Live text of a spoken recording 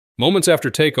Moments after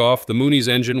takeoff, the Mooney's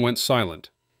engine went silent.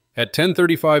 At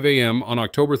 10:35 a.m. on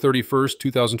October 31,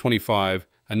 2025,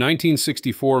 a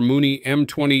 1964 Mooney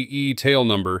M20E tail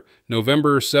number,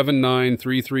 November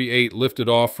 79338, lifted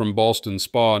off from Ballston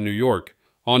Spa, New York.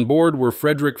 On board were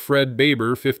Fredrick Fred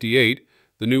Baber, 58,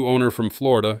 the new owner from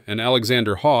Florida, and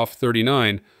Alexander Hoff,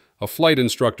 39, a flight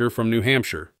instructor from New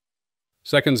Hampshire.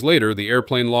 Seconds later, the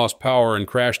airplane lost power and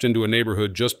crashed into a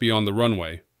neighborhood just beyond the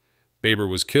runway. Baber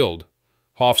was killed.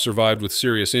 Hoff survived with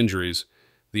serious injuries.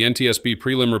 The NTSB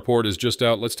Prelim report is just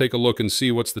out. Let's take a look and see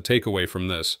what's the takeaway from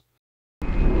this.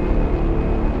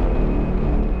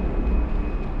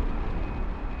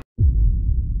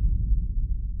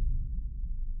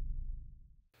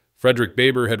 Fredrick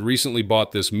Baber had recently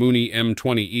bought this Mooney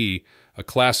M20E, a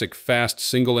classic fast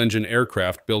single-engine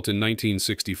aircraft built in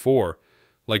 1964.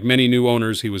 Like many new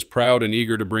owners, he was proud and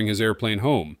eager to bring his airplane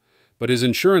home, but his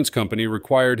insurance company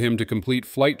required him to complete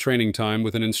flight training time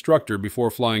with an instructor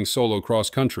before flying solo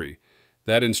cross-country.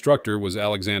 That instructor was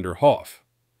Alexander Hoff.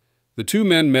 The two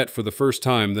men met for the first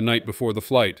time the night before the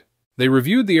flight. They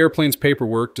reviewed the airplane's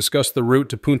paperwork, discussed the route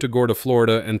to Punta Gorda,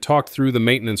 Florida, and talked through the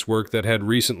maintenance work that had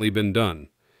recently been done.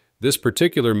 This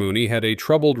particular Mooney had a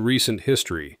troubled recent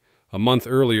history. A month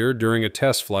earlier, during a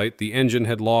test flight, the engine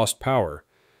had lost power.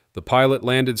 The pilot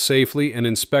landed safely, and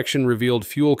inspection revealed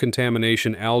fuel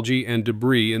contamination, algae, and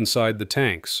debris inside the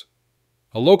tanks.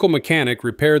 A local mechanic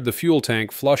repaired the fuel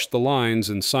tank, flushed the lines,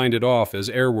 and signed it off as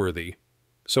airworthy.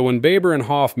 So when Baber and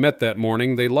Hoff met that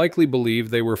morning, they likely believed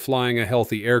they were flying a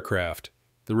healthy aircraft.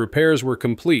 The repairs were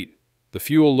complete. The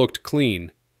fuel looked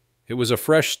clean. It was a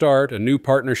fresh start, a new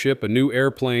partnership, a new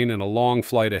airplane, and a long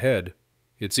flight ahead.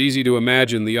 It's easy to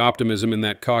imagine the optimism in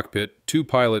that cockpit, two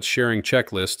pilots sharing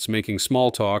checklists, making small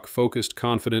talk, focused,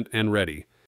 confident, and ready.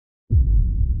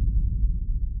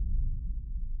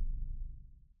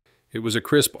 It was a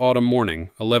crisp autumn morning,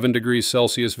 11 degrees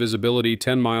Celsius visibility,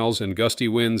 10 miles, and gusty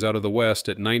winds out of the west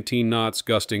at 19 knots,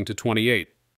 gusting to 28.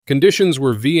 Conditions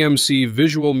were VMC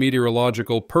visual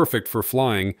meteorological, perfect for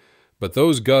flying, but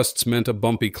those gusts meant a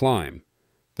bumpy climb.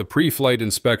 The pre-flight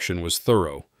inspection was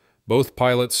thorough. Both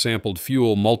pilots sampled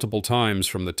fuel multiple times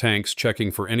from the tanks,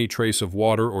 checking for any trace of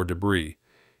water or debris.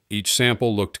 Each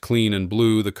sample looked clean and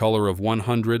blue, the color of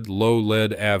 100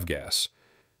 low-lead avgas.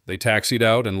 They taxied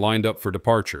out and lined up for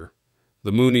departure.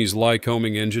 The Mooney's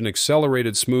Lycoming engine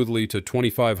accelerated smoothly to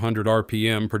 2,500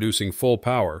 RPM, producing full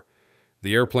power.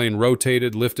 The airplane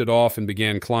rotated, lifted off, and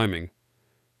began climbing.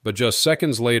 But just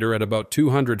seconds later, at about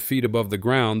 200 feet above the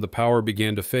ground, the power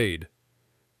began to fade.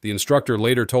 The instructor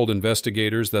later told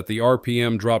investigators that the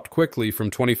RPM dropped quickly from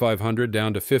 2,500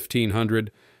 down to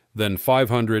 1,500, then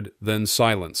 500, then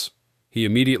silence. He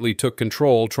immediately took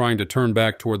control, trying to turn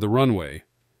back toward the runway.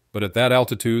 But at that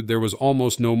altitude, there was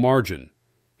almost no margin.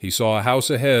 He saw a house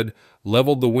ahead,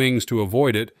 leveled the wings to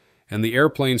avoid it, and the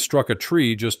airplane struck a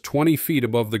tree just 20 feet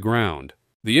above the ground.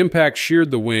 The impact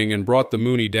sheared the wing and brought the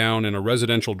Mooney down in a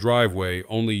residential driveway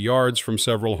only yards from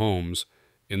several homes.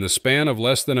 In the span of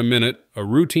less than a minute, a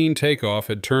routine takeoff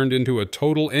had turned into a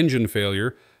total engine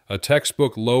failure, a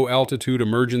textbook low-altitude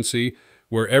emergency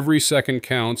where every second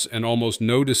counts and almost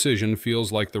no decision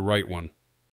feels like the right one.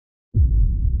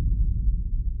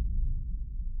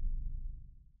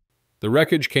 The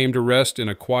wreckage came to rest in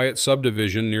a quiet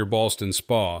subdivision near Ballston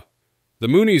Spa. The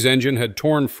Mooney's engine had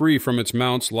torn free from its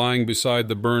mounts lying beside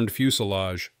the burned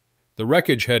fuselage. The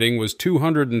wreckage heading was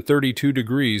 232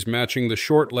 degrees, matching the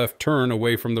short left turn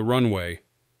away from the runway.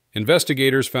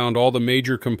 Investigators found all the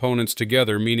major components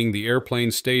together, meaning the airplane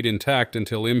stayed intact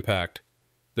until impact.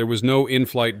 There was no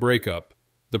in-flight breakup.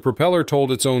 The propeller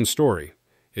told its own story.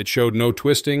 It showed no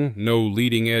twisting, no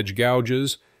leading-edge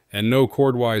gouges, and no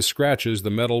chordwise scratches.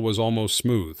 The metal was almost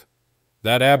smooth.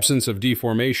 That absence of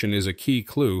deformation is a key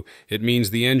clue. It means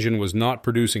the engine was not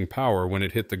producing power when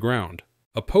it hit the ground.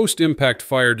 A post-impact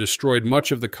fire destroyed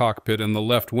much of the cockpit and the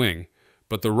left wing,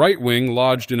 but the right wing,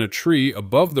 lodged in a tree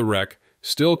above the wreck,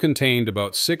 still contained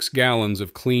about 6 gallons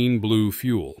of clean blue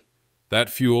fuel. That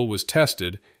fuel was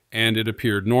tested, and it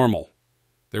appeared normal.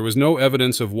 There was no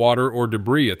evidence of water or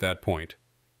debris at that point.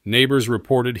 Neighbors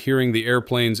reported hearing the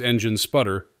airplane's engine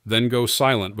sputter, then go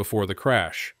silent before the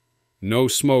crash. No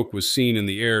smoke was seen in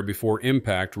the air before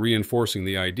impact, reinforcing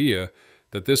the idea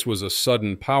that this was a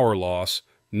sudden power loss,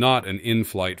 not an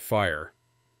in-flight fire.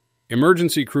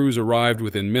 Emergency crews arrived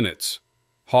within minutes.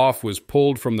 Hoff was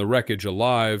pulled from the wreckage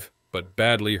alive, but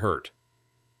badly hurt.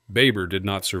 Baber did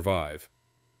not survive.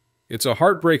 It's a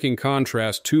heartbreaking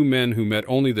contrast, two men who met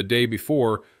only the day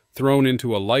before, thrown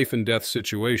into a life-and-death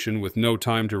situation with no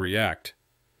time to react.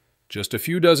 Just a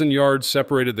few dozen yards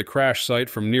separated the crash site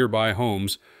from nearby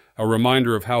homes. a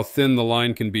reminder of how thin the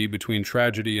line can be between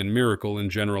tragedy and miracle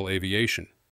in general aviation.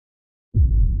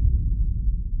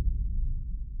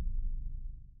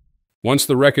 Once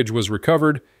the wreckage was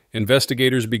recovered,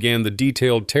 investigators began the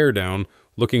detailed teardown,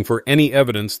 looking for any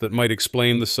evidence that might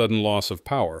explain the sudden loss of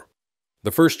power.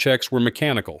 The first checks were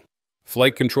mechanical.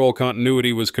 Flight control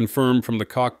continuity was confirmed from the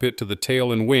cockpit to the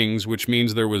tail and wings, which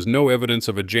means there was no evidence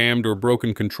of a jammed or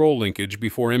broken control linkage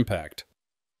before impact.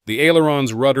 The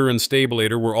ailerons, rudder, and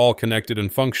stabilator were all connected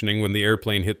and functioning when the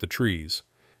airplane hit the trees.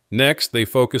 Next, they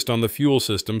focused on the fuel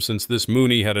system, since this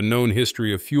Mooney had a known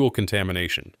history of fuel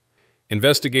contamination.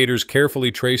 Investigators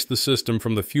carefully traced the system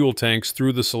from the fuel tanks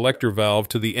through the selector valve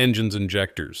to the engine's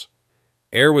injectors.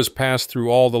 Air was passed through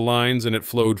all the lines and it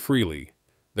flowed freely.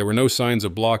 There were no signs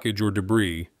of blockage or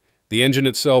debris. The engine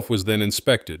itself was then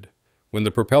inspected. When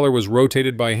the propeller was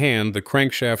rotated by hand, the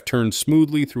crankshaft turned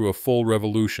smoothly through a full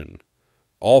revolution.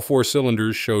 All 4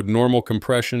 cylinders showed normal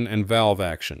compression and valve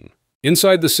action.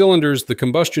 Inside the cylinders, the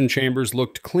combustion chambers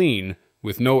looked clean,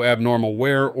 with no abnormal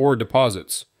wear or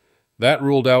deposits. That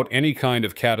ruled out any kind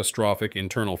of catastrophic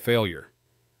internal failure.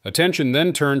 Attention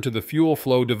then turned to the fuel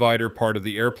flow divider part of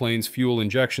the airplane's fuel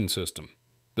injection system.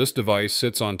 This device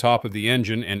sits on top of the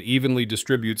engine and evenly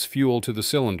distributes fuel to the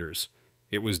cylinders.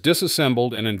 It was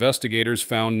disassembled and investigators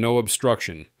found no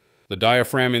obstruction. The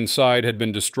diaphragm inside had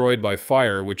been destroyed by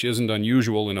fire, which isn't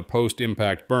unusual in a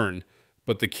post-impact burn,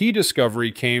 but the key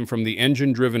discovery came from the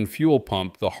engine-driven fuel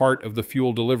pump, the heart of the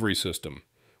fuel delivery system.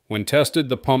 When tested,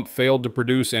 the pump failed to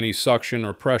produce any suction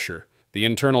or pressure. The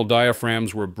internal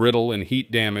diaphragms were brittle and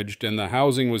heat-damaged, and the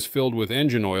housing was filled with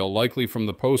engine oil, likely from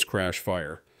the post-crash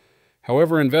fire.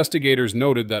 However, investigators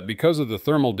noted that because of the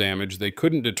thermal damage, they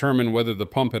couldn't determine whether the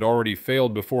pump had already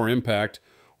failed before impact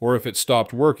or if it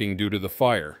stopped working due to the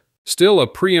fire. Still, a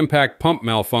pre-impact pump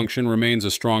malfunction remains a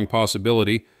strong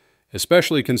possibility,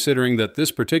 especially considering that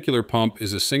this particular pump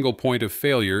is a single point of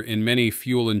failure in many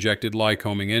fuel-injected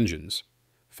Lycoming engines.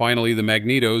 Finally, the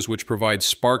magnetos, which provide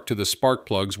spark to the spark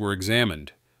plugs, were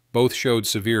examined. Both showed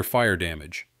severe fire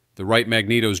damage. The right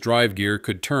magneto's drive gear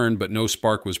could turn, but no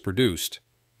spark was produced.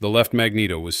 The left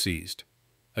magneto was seized.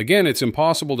 Again, it's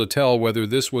impossible to tell whether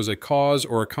this was a cause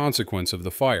or a consequence of the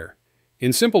fire.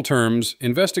 In simple terms,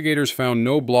 investigators found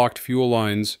no blocked fuel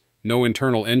lines, no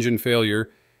internal engine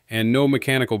failure, and no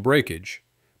mechanical breakage,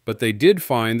 but they did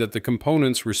find that the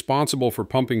components responsible for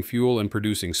pumping fuel and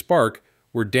producing spark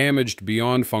were damaged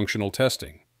beyond functional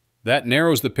testing. That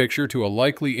narrows the picture to a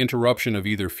likely interruption of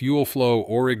either fuel flow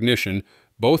or ignition,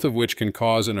 both of which can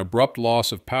cause an abrupt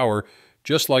loss of power,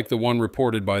 just like the one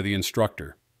reported by the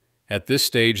instructor. At this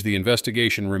stage, the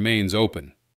investigation remains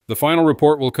open. The final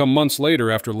report will come months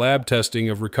later after lab testing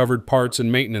of recovered parts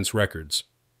and maintenance records.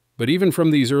 But even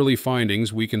from these early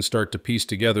findings, we can start to piece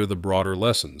together the broader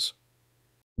lessons.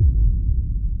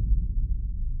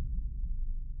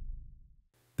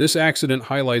 This accident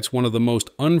highlights one of the most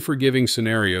unforgiving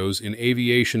scenarios in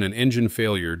aviation and engine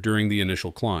failure during the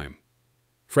initial climb.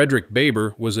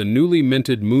 Fredrick was a newly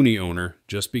minted Mooney owner,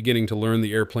 just beginning to learn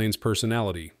the airplane's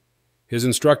personality. His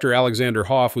instructor, Alexander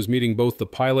Hoff, was meeting both the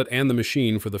pilot and the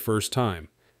machine for the first time.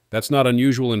 That's not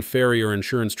unusual in ferry or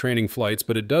insurance training flights,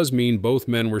 but it does mean both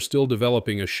men were still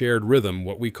developing a shared rhythm,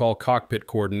 what we call cockpit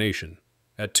coordination.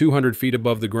 At 200 feet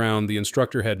above the ground, the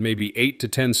instructor had maybe 8 to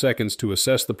 10 seconds to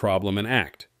assess the problem and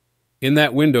act. In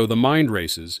that window, the mind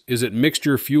races. Is it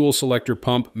mixture fuel selector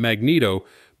pump magneto,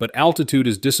 but altitude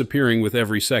is disappearing with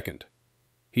every second?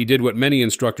 He did what many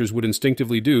instructors would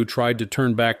instinctively do, tried to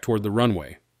turn back toward the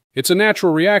runway. It's a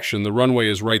natural reaction, the runway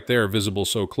is right there, visible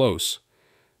so close.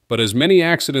 But as many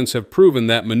accidents have proven,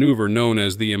 that maneuver known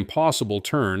as the impossible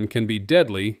turn can be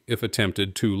deadly if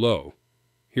attempted too low.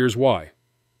 Here's why.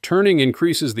 Turning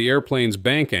increases the airplane's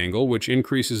bank angle, which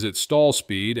increases its stall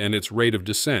speed and its rate of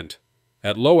descent.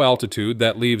 At low altitude,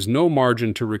 that leaves no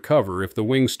margin to recover if the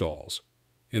wing stalls.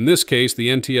 In this case, the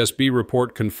NTSB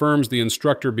report confirms the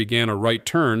instructor began a right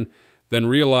turn, then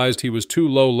realized he was too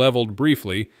low-leveled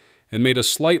briefly, and made a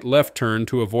slight left turn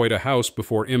to avoid a house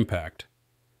before impact.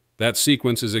 That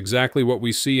sequence is exactly what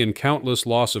we see in countless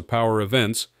loss of power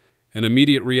events, an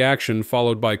immediate reaction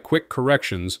followed by quick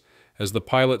corrections as the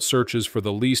pilot searches for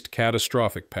the least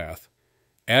catastrophic path.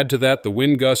 Add to that the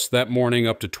wind gusts that morning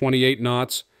up to 28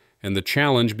 knots, and the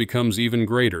challenge becomes even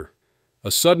greater.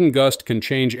 A sudden gust can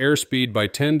change airspeed by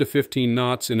 10 to 15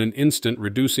 knots in an instant,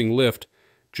 reducing lift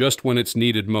just when it's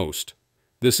needed most.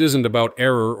 This isn't about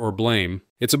error or blame.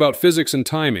 It's about physics and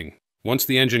timing. Once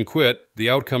the engine quit, the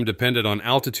outcome depended on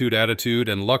altitude, attitude,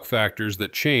 and luck factors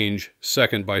that change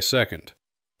second by second.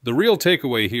 The real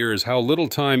takeaway here is how little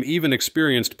time even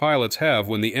experienced pilots have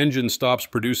when the engine stops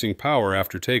producing power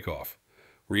after takeoff.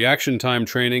 Reaction time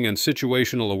training and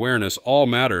situational awareness all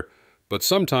matter, but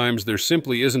sometimes there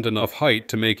simply isn't enough height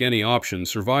to make any option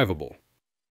survivable.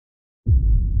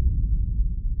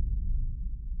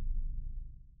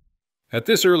 At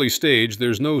this early stage,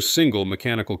 there's no single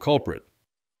mechanical culprit.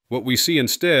 What we see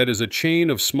instead is a chain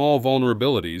of small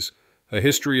vulnerabilities, a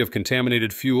history of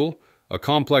contaminated fuel, a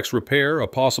complex repair, a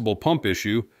possible pump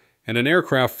issue, and an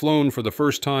aircraft flown for the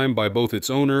first time by both its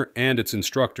owner and its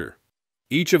instructor.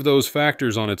 Each of those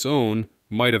factors on its own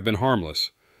might have been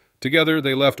harmless. Together,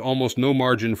 they left almost no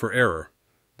margin for error.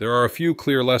 There are a few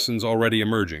clear lessons already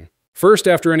emerging. First,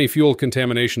 after any fuel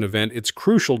contamination event, it's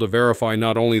crucial to verify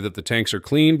not only that the tanks are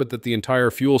clean, but that the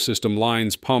entire fuel system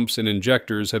lines, pumps, and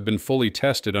injectors have been fully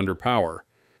tested under power.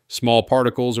 Small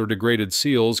particles or degraded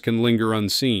seals can linger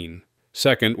unseen.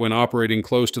 Second, when operating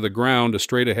close to the ground, a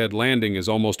straight-ahead landing is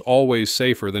almost always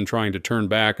safer than trying to turn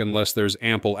back unless there's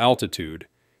ample altitude.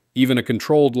 Even a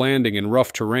controlled landing in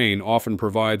rough terrain often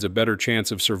provides a better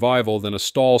chance of survival than a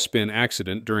stall spin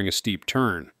accident during a steep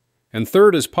turn. And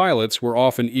third, as pilots, we're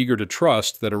often eager to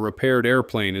trust that a repaired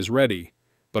airplane is ready.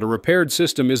 But a repaired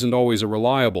system isn't always a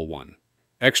reliable one.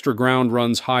 Extra ground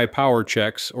runs, high power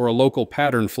checks, or a local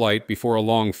pattern flight before a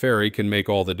long ferry can make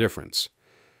all the difference.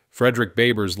 Fredrick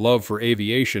Baber's love for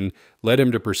aviation led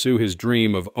him to pursue his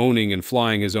dream of owning and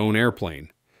flying his own airplane.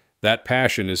 That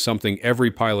passion is something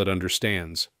every pilot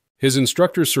understands. His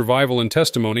instructor's survival and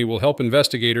testimony will help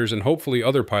investigators and hopefully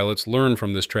other pilots learn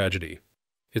from this tragedy.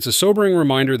 It's a sobering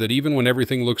reminder that even when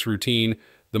everything looks routine,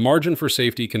 the margin for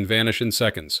safety can vanish in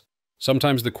seconds.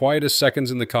 Sometimes the quietest seconds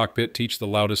in the cockpit teach the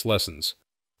loudest lessons.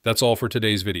 That's all for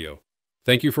today's video.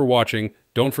 Thank you for watching.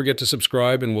 Don't forget to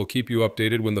subscribe and we'll keep you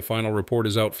updated when the final report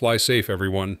is out. Fly safe,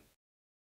 everyone.